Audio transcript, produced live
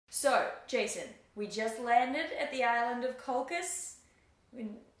So, Jason, we just landed at the island of Colchis.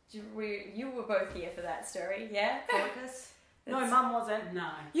 You were both here for that story, yeah? Colchis? No, Mum wasn't. No.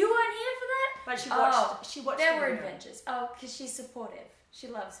 You weren't here for that? But she watched. She watched. There were adventures. Oh, because she's supportive. She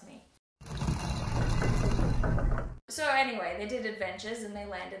loves me. So anyway, they did adventures and they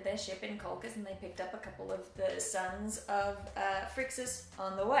landed their ship in Colchis and they picked up a couple of the sons of Phrixus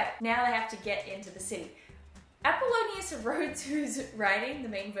on the way. Now they have to get into the city. Apollonius of Rhodes, who's writing the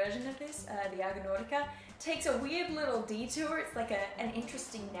main version of this, the Argonautica, takes a weird little detour. It's like an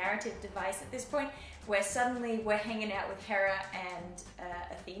interesting narrative device at this point, where suddenly we're hanging out with Hera and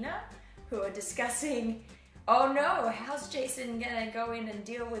Athena, who are discussing, oh no, how's Jason gonna go in and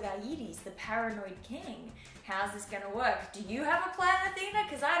deal with Aedes, the paranoid king? How's this gonna work? Do you have a plan, Athena?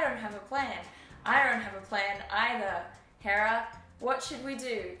 Because I don't have a plan. I don't have a plan either. Hera, what should we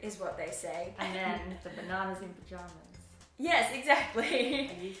do, is what they say. And then the bananas in pajamas. Yes, exactly.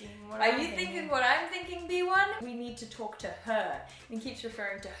 Are you thinking what I'm thinking, B1? We need to talk to her. And he keeps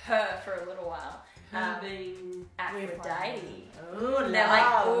referring to her for a little while. Her being Aphrodite. Oh, And they're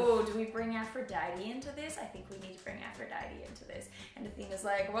like, oh, do we bring Aphrodite into this? I think we need to bring Aphrodite into this. And Athena's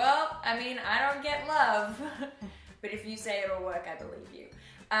like, well, I mean, I don't get love. But if you say it'll work, I believe you.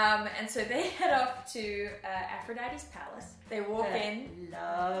 And so they head off to Aphrodite's palace. They walk in.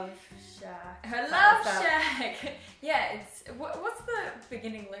 Love shack. Her love shack. Yeah, it's what's the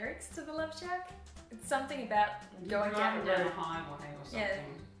beginning lyrics to the Love Shack? It's something about going down a road. highway or something. Yeah.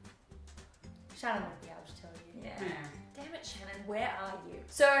 Shannon would be able to tell you. Yeah. Damn it, Shannon, where are you?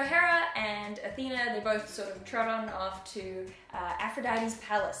 So Hera and Athena, they both sort of trot on off to Aphrodite's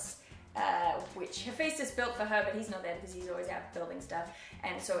palace. Which Hephaestus built for her, but he's not there because he's always out building stuff.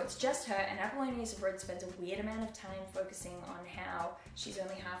 And so it's just her, and Apollonius of Rhodes spends a weird amount of time focusing on how she's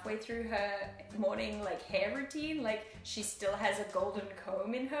only halfway through her morning hair routine. She still has a golden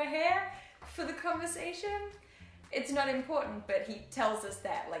comb in her hair for the conversation. It's not important, but he tells us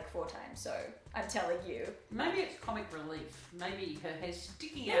that 4 times, so I'm telling you. Maybe it's comic relief. Maybe her hair's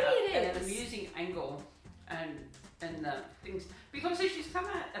sticking Maybe out it at an is. amusing angle and the things. Because if she's come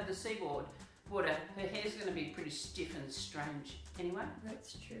out of the seaboard water, her hair's going to be pretty stiff and strange anyway.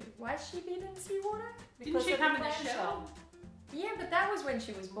 That's true. Why's she been in seawater? Didn't she come in the shell? Yeah, but that was when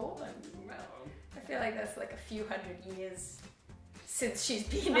she was born. Well, I feel like that's a few hundred years since she's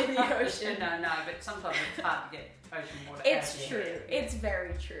been in the ocean. No, but sometimes it's hard to get ocean water It's out of true. your hair. It's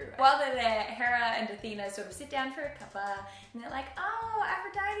very true. While they're there, Hera and Athena sort of sit down for a cuppa, and they're like, "Oh,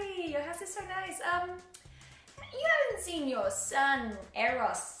 Aphrodite, your house is so nice. You haven't seen your son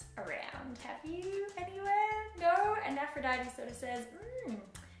Eros around, have you? Anywhere? No?" And Aphrodite sort of says,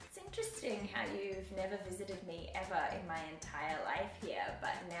 "It's interesting how you've never visited me ever in my entire life here,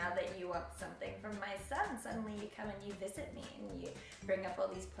 but now that you want something from my son, suddenly you come and you visit me and you bring up all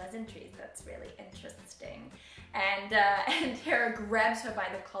these pleasantries. That's really interesting." And Hera grabs her by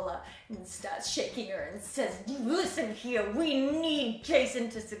the collar and starts shaking her and says, "Listen here, we need Jason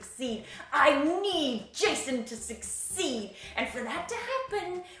to succeed. I need Jason to succeed. And for that to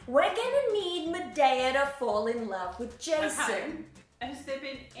happen, we're gonna need Medea to fall in love with Jason." Okay. Has there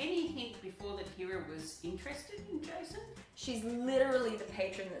been any hint before that Hera was interested in Jason? She's literally the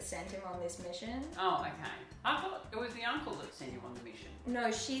patron that sent him on this mission. Oh, okay. I thought it was the uncle that sent him on the mission.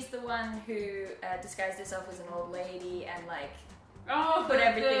 No, she's the one who disguised herself as an old lady and Oh, put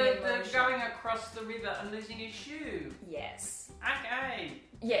everything in the motion. going across the river and losing his shoe. Yes. Okay.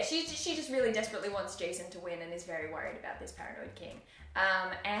 Yeah, she just really desperately wants Jason to win and is very worried about this paranoid king.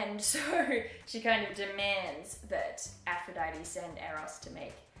 And so she kind of demands that Aphrodite send Eros to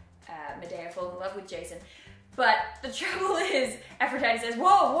make Medea fall in love with Jason. But the trouble is, Aphrodite says,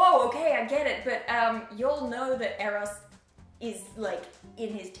 whoa, okay, I get it, but you'll know that Eros is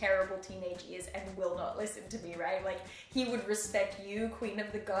in his terrible teenage years and will not listen to me, right? He would respect you, Queen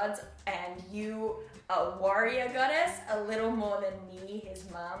of the Gods, and you, a warrior goddess, a little more than me, his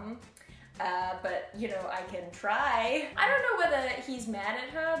mum. But, I can try. I don't know whether he's mad at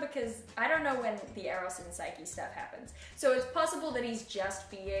her because I don't know when the Eros and Psyche stuff happens. So it's possible that he's just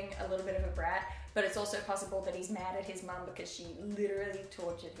being a little bit of a brat, but it's also possible that he's mad at his mum because she literally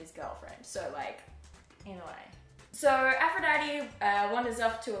tortured his girlfriend. So, in a way. So Aphrodite wanders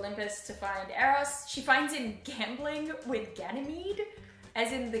off to Olympus to find Eros. She finds him gambling with Ganymede,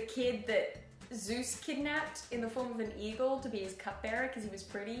 as in the kid that Zeus kidnapped in the form of an eagle to be his cupbearer because he was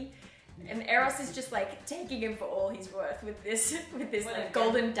pretty. And Eros is just taking him for all he's worth with this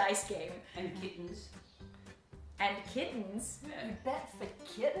golden dice game. And kittens. And kittens? Yeah. You bet for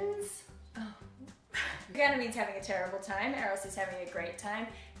kittens? Oh. Ganymede's having a terrible time. Eros is having a great time.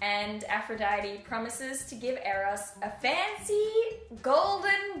 and Aphrodite promises to give Eros a fancy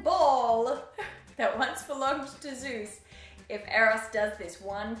golden ball that once belonged to Zeus if Eros does this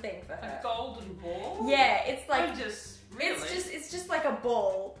one thing for her. A golden ball? Yeah, it's like Really? it's just like a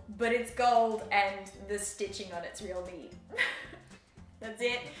ball, but it's gold and the stitching on it's real neat. That's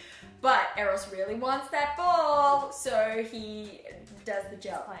it. But Eros really wants that ball, so he does the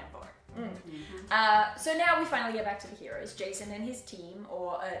job. Playing for it. So now we finally get back to the heroes. Jason and his team,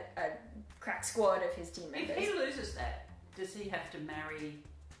 or a crack squad of his team members. If he loses that, does he have to marry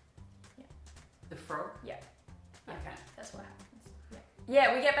the frog? Yeah. Okay. That's what happens.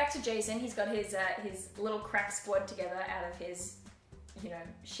 Yeah, we get back to Jason. He's got his little crack squad together out of his,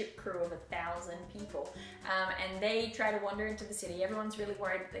 ship crew of 1,000 people. And they try to wander into the city. Everyone's really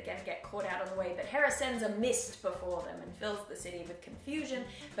worried that they're going to get caught out on the way, but Hera sends a mist before them and fills the city with confusion,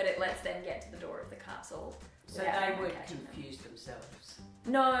 but it lets them get to the door of the castle. So they would confuse themselves.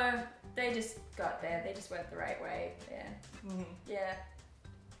 No, they just got there. They just went the right way. Yeah. Mm-hmm. Yeah.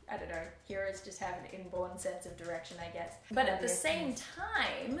 I don't know. Heroes just have an inborn sense of direction, I guess. But at the same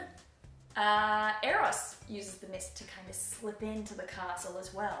time, Eros uses the mist to kind of slip into the castle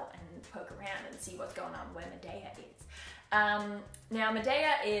as well and poke around and see what's going on where Medea is. Now,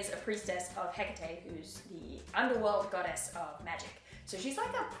 Medea is a priestess of Hecate, who's the underworld goddess of magic. So she's like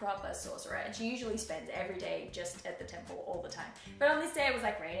a proper sorcerer, and she usually spends every day just at the temple all the time. But on this day it was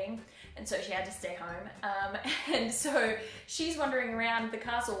like raining, and so she had to stay home. And so she's wandering around the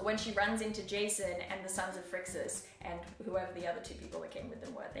castle when she runs into Jason and the sons of Phrixus and whoever the other two people that came with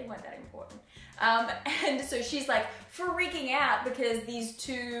them were. They weren't that important. And so she's like freaking out because these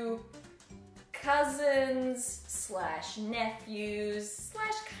two cousins slash nephews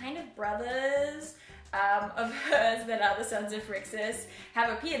slash kind of brothers of hers that are the sons of Phrixus have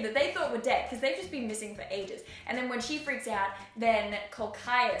appeared that they thought were dead because they've just been missing for ages. And then when she freaks out, then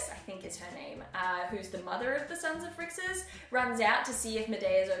Colchias, I think is her name, who's the mother of the sons of Phrixus, runs out to see if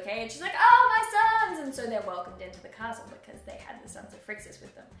Medea is okay, and she's like, "Oh, my sons!" And so they're welcomed into the castle because they had the sons of Phrixus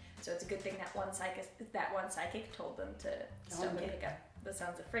with them. So it's a good thing that one psychic told them to stop getting the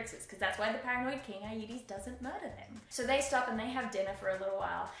sons of Phrixus, because that's why the paranoid king Aedes doesn't murder them. So they stop and they have dinner for a little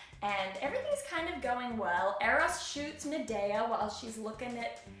while, and everything's kind of going well. Eros shoots Medea while she's looking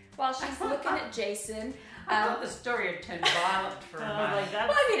at Jason. I thought the story had turned violent for a moment. Like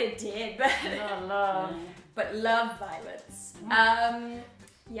Well, I mean, it did, but love. but love violence.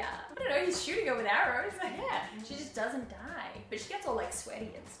 Yeah, I don't know. He's shooting her with arrows. Yeah, she just doesn't die, but she gets all like sweaty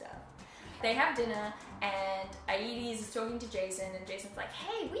and stuff. They have dinner, and Aedes is talking to Jason, and Jason's like,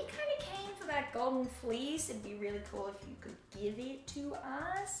 "Hey, we kind of came for that golden fleece. It'd be really cool if you could give it to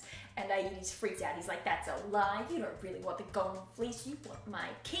us." And Aedes freaks out. He's like, "That's a lie. You don't really want the golden fleece. You want my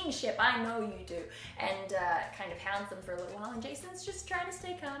kingship. I know you do." And kind of hounds them for a little while, and Jason's just trying to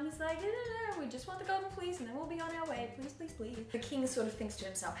stay calm. He's like, "No, we just want the golden fleece, and then we'll be on our way. Please, please, please." The king sort of thinks to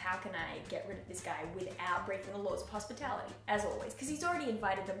himself, how can I get rid of this guy without breaking the laws of hospitality, as always? Because he's already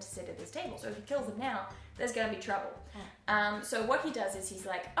invited them to sit at his table, so if he kills them now, there's going to be trouble. So what he does is he's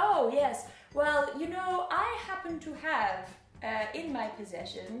like, "Oh, yes, well, I happen to have in my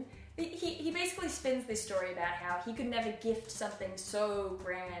possession..." He basically spins this story about how he could never gift something so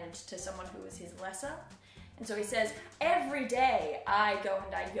grand to someone who was his lesser. And so he says, "Every day I go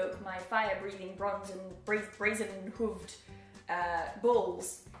and I yoke my fire-breathing bronze and brazen-hooved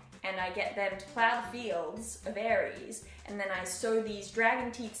bulls, and I get them to plow the fields of Ares, and then I sow these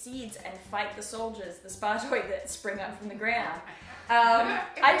dragon teeth seeds and fight the soldiers, the Spartoi that spring up from the ground.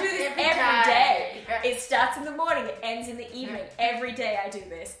 I do this every day. It starts in the morning, it ends in the evening. Every day I do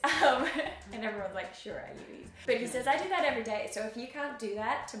this." And everyone's like, "Sure, Aedes." But he says, "I do that every day, so if you can't do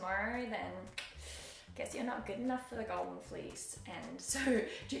that tomorrow, then guess you're not good enough for the golden fleece." And so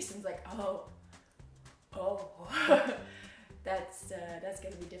Jason's like, oh. That's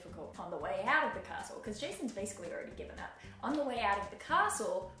going to be difficult on the way out of the castle, because Jason's basically already given up. On the way out of the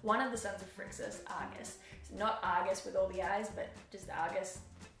castle, one of the sons of Phrixus, Argus, not Argus with all the eyes, but just Argus,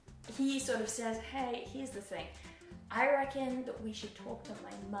 he sort of says, "Hey, here's the thing. I reckon that we should talk to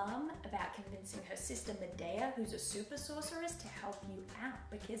my mum about convincing her sister Medea, who's a super sorceress, to help you out,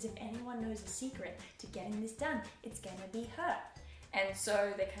 because if anyone knows a secret to getting this done, it's going to be her." And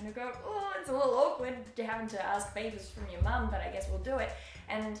so they kind of go, "Oh, it's a little awkward having to ask favors from your mum, but I guess we'll do it."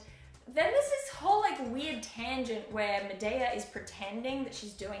 And then there's this whole like weird tangent where Medea is pretending that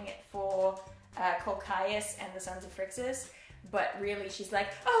she's doing it for Colchias and the sons of Phrixus, but really she's like,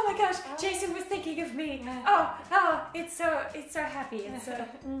 oh my gosh, Jason was thinking of me. It's so happy. It's so,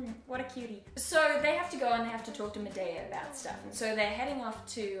 what a cutie. So they have to go and they have to talk to Medea about stuff. And so they're heading off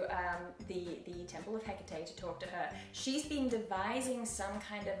to the Temple of Hecate to talk to her. She's been devising some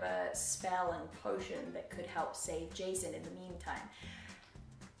kind of a spell and potion that could help save Jason in the meantime.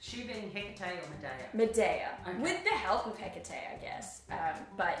 She being Hecate or Medea? Medea, okay. With the help of Hecate, I guess.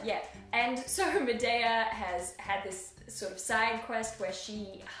 But yeah, and so Medea has had this sort of side quest where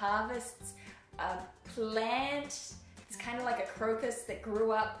she harvests a plant. It's kind of like a crocus that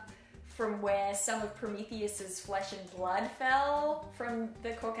grew up from where some of Prometheus's flesh and blood fell from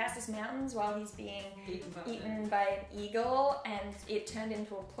the Caucasus Mountains while he's being eaten by an eagle, and it turned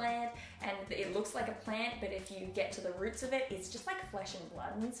into a plant, and it looks like a plant, but if you get to the roots of it, it's just like flesh and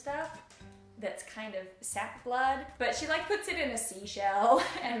blood and stuff. That's kind of sap blood, but she like puts it in a seashell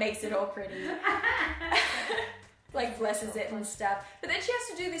and makes it all pretty. Like blesses it and stuff. But then she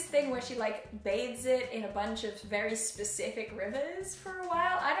has to do this thing where she like bathes it in a bunch of very specific rivers for a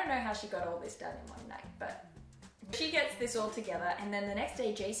while. I don't know how she got all this done in one night, but she gets this all together, and then the next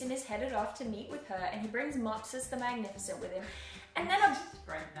day Jason is headed off to meet with her, and he brings Mopsus the Magnificent with him. And then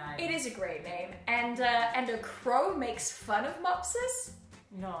great name. It is a great name. And a crow makes fun of Mopsus.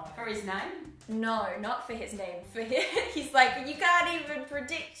 No. For his name? No, not for his name. For he's like, you can't even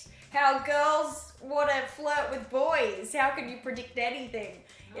predict how girls want to flirt with boys. How can you predict anything?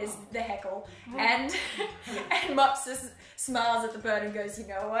 Is the heckle. And Mopsus smiles at the bird and goes, you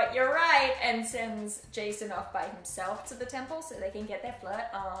know what, you're right, and sends Jason off by himself to the temple so they can get their flirt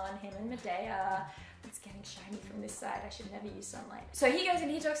on, him and Medea. It's getting shiny from this side. I should never use sunlight. So he goes and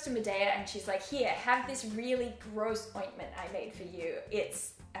he talks to Medea, and she's like, here, have this really gross ointment I made for you.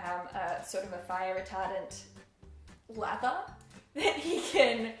 It's a sort of a fire retardant lather that he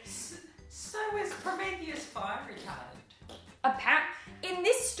can... So is Prometheus fire retardant? In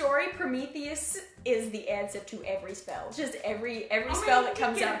this story, Prometheus is the answer to every spell. Just every spell that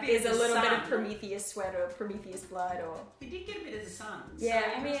comes up is a little bit of Prometheus sweat or Prometheus blood or... He did get a bit of the sun. Yeah,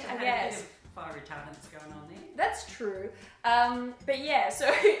 so I mean, I A guess. bit of fire retardants going on there. That's true. But yeah,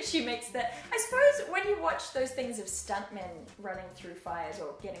 so she makes that... I suppose when you watch those things of stuntmen running through fires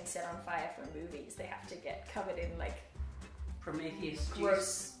or getting set on fire for movies, they have to get covered in like... Prometheus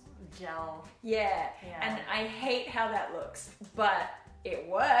gross gel. Yeah, and I hate how that looks, but it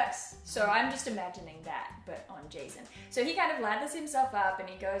works. So I'm just imagining that, but on Jason. So he kind of lathers himself up and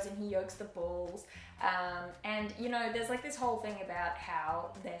he goes and he yokes the bulls. And you know, there's like this whole thing about how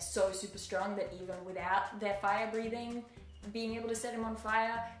they're so super strong that even without their fire breathing being able to set him on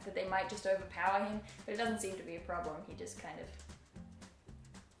fire, that they might just overpower him. But it doesn't seem to be a problem. He just kind of...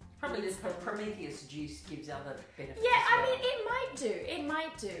 Probably the Prometheus juice gives other benefits. Yeah, as well. I mean, it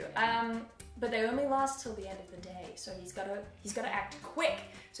might do. Yeah. But they only last till the end of the day, so he's got to act quick.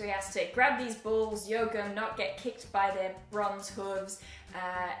 So he has to grab these bulls, yoke them, not get kicked by their bronze hooves,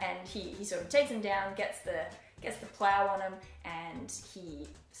 and he sort of takes them down, gets the plow on them, and he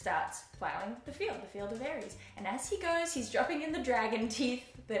starts plowing the field of Ares. And as he goes, he's dropping in the dragon teeth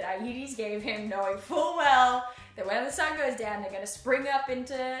that Aedes gave him, knowing full well that when the sun goes down, they're going to spring up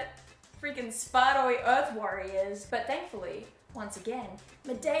into freaking Spartoi earth warriors. But thankfully, once again,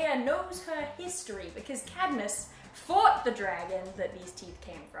 Medea knows her history because Cadmus fought the dragon that these teeth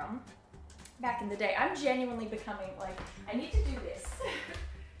came from back in the day. I'm genuinely becoming like, I need to do this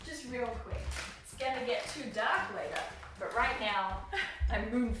just real quick. It's gonna get too dark later, but right now I'm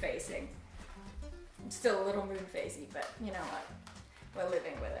moon facing. I'm still a little moon facey, but you know what? We're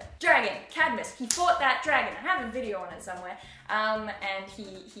living with it. Dragon, Cadmus, he fought that dragon. I have a video on it somewhere. And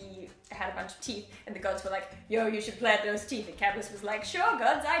he had a bunch of teeth, and the gods were like, yo, you should plant those teeth. And Cadmus was like, sure,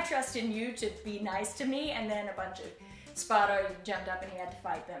 gods, I trust in you to be nice to me. And then a bunch of Sparta jumped up and he had to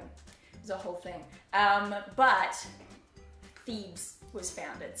fight them. It was a whole thing. But Thebes was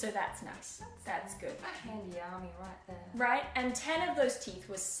founded, so that's nice. That's good. A handy army right there. Right? And 10 of those teeth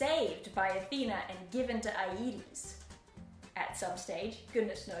were saved by Athena and given to Aedes. At some stage,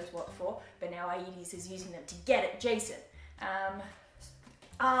 goodness knows what for, but now Aedes is using them to get at Jason.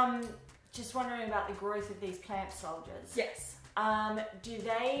 Just wondering about the growth of these plant soldiers. Yes. Do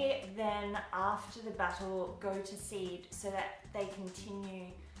they then, after the battle, go to seed so that they continue?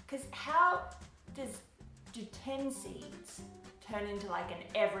 Because how do 10 seeds turn into like an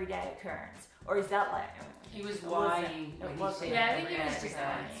everyday occurrence? Or is that like... He was whining. Yeah, I think he was just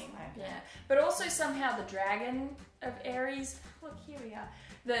whining. Yeah, but also somehow the dragon of Ares, look, here we are.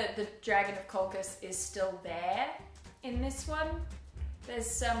 The dragon of Colchis is still there in this one. There's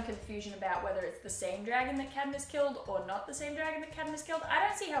some confusion about whether it's the same dragon that Cadmus killed or not the same dragon that Cadmus killed. I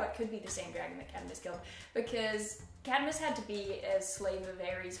don't see how it could be the same dragon that Cadmus killed, because Cadmus had to be a slave of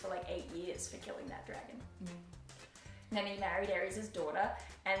Ares for like 8 years for killing that dragon. And then he married Ares' daughter,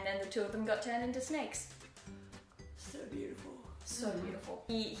 and then the two of them got turned into snakes. So beautiful. So beautiful.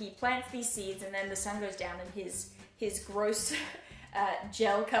 He plants these seeds, and then the sun goes down, and his gross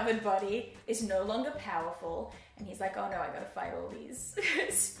gel-covered body is no longer powerful, and he's like, oh no, I gotta fight all these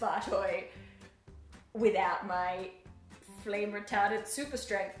Spartoi without my flame-retarded super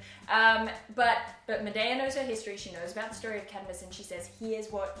strength. But Medea knows her history, she knows about the story of Cadmus, and she says, here's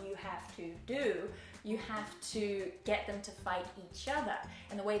what you have to do. You have to get them to fight each other.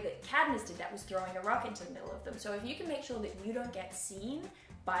 And the way that Cadmus did that was throwing a rock into the middle of them. So if you can make sure that you don't get seen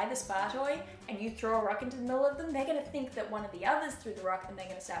by the Spartoi and you throw a rock into the middle of them, they're going to think that one of the others threw the rock, and they're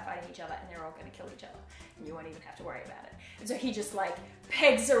going to start fighting each other, and they're all going to kill each other. And you won't even have to worry about it. And so he just like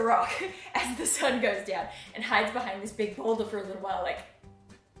pegs a rock as the sun goes down and hides behind this big boulder for a little while, like,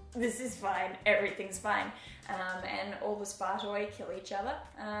 this is fine, everything's fine. And all the Spartoi kill each other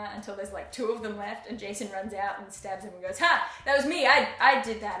until there's like 2 of them left, and Jason runs out and stabs him and goes, ha, that was me, I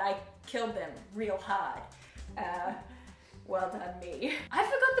did that, I killed them real hard. Well done me. I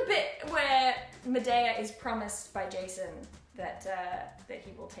forgot the bit where Medea is promised by Jason that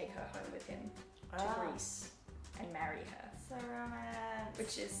he will take her home with him to Greece and marry her. So romantic.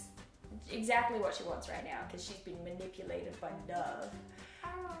 Which is exactly what she wants right now, because she's been manipulated by love.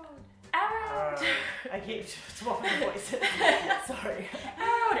 Arrowed! I keep swapping voices. Sorry.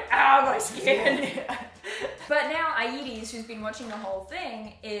 Arrowed! Ow, my skin! But now Aedes, who's been watching the whole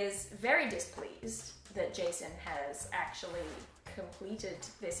thing, is very displeased that Jason has actually completed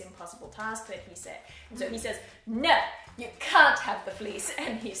this impossible task that he set. And so he says, no, you can't have the fleece.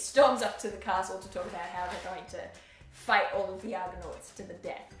 And he storms up to the castle to talk about how they're going to fight all of the Argonauts to the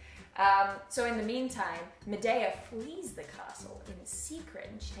death. So in the meantime, Medea flees the castle in secret,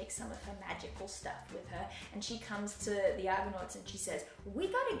 and she takes some of her magical stuff with her, and she comes to the Argonauts and she says, we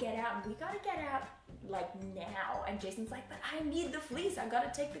gotta get out, and we gotta get out like now. And Jason's like, but I need the fleece, I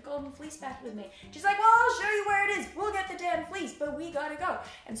gotta take the golden fleece back with me. She's like, well, I'll show you where it is, we'll get the damn fleece, but we gotta go.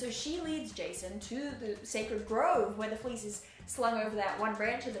 And so she leads Jason to the sacred grove where the fleece is slung over that one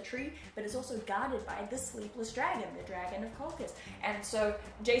branch of the tree, but it's also guarded by the sleepless dragon, the dragon of Colchis. And so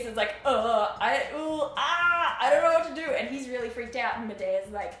Jason's like, I don't know what to do, and he's really freaked out, and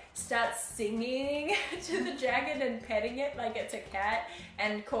Medea's like, starts singing to the dragon and petting it like it's a cat,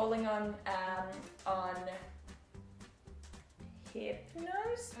 and calling on Hypnos?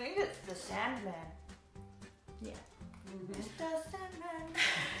 I think it's the Sandman. Yeah. Mr. Sandman,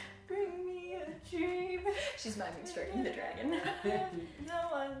 bring me a dream. She's miming stroking the dragon. No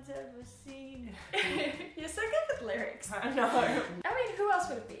one's ever seen. You're so good with lyrics. I know. I mean, who else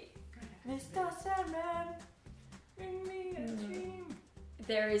would it be? Mr. Sandman, bring me a dream.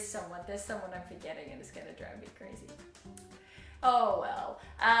 There's someone I'm forgetting, and it's gonna drive me crazy. Oh well.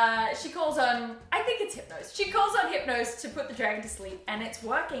 She calls on, I think it's Hypnos. She calls on Hypnos to put the dragon to sleep, and it's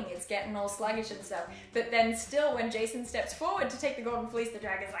working. It's getting all sluggish and stuff. But then still, when Jason steps forward to take the golden fleece, the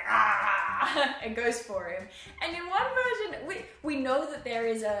dragon's like, ah, and goes for him. And in one version, we know that there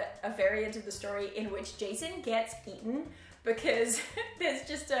is a variant of the story in which Jason gets eaten, because there's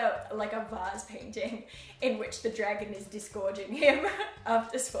just a vase painting in which the dragon is disgorging him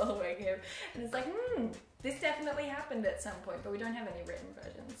after swallowing him. And it's like, this definitely happened at some point, but we don't have any written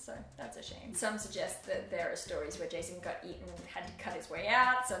versions, so that's a shame. Some suggest that there are stories where Jason got eaten and had to cut his way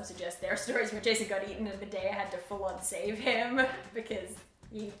out. Some suggest there are stories where Jason got eaten and Medea had to full-on save him because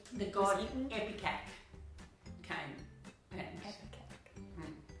he the was god eaten. Epicac came. And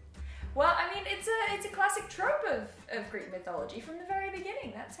Well, I mean, it's a classic trope of Greek mythology from the very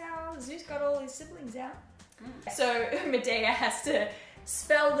beginning. That's how Zeus got all his siblings out. So Medea has to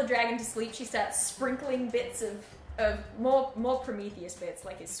spell the dragon to sleep. She starts sprinkling bits of more Prometheus bits,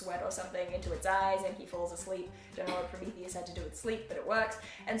 like his sweat or something, into its eyes, and he falls asleep. Don't know what Prometheus had to do with sleep, but it works.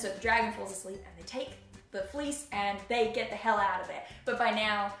 And so the dragon falls asleep, and they take the fleece and they get the hell out of there. But by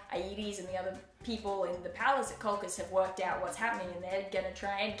now, Aedes and the other people in the palace at Colchis have worked out what's happening, and they're gonna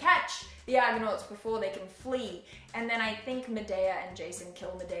try and catch the Argonauts before they can flee. And then I think Medea and Jason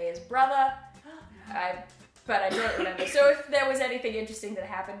kill Medea's brother. But I don't remember. So if there was anything interesting that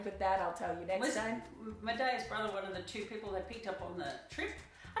happened with that, I'll tell you next time. Medea's brother one of the 2 people they picked up on the trip?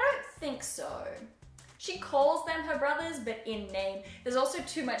 I don't think so. She calls them her brothers, but in name. There's also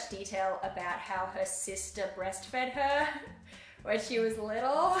too much detail about how her sister breastfed her when she was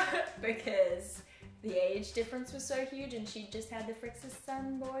little, because the age difference was so huge and she just had the Phrixus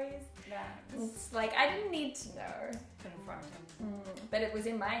son boys. Nice. It's like, I didn't need to know. Confront him. But it was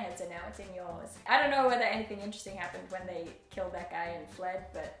in my head, so now it's in yours. I don't know whether anything interesting happened when they killed that guy and fled,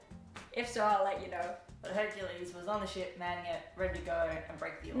 but if so, I'll let you know. But Hercules was on the ship, manning it, ready to go and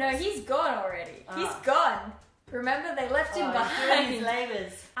break the oars. No, he's gone already. Ah. He's gone. Remember, they left him He's doing his behind.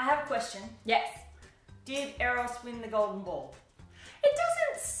 labours. I have a question. Yes. Did Eros win the golden ball? It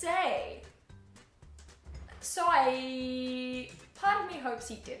doesn't say. So part of me hopes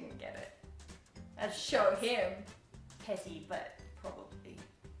he didn't get it. That's Show him. petty, but probably.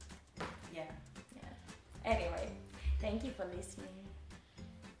 Yeah. Anyway, thank you for listening.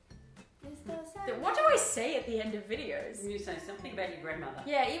 Is What do I say at the end of videos? You say something about your grandmother.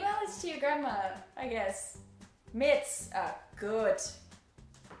 Yeah, email this to your grandma, I guess. Myths are good.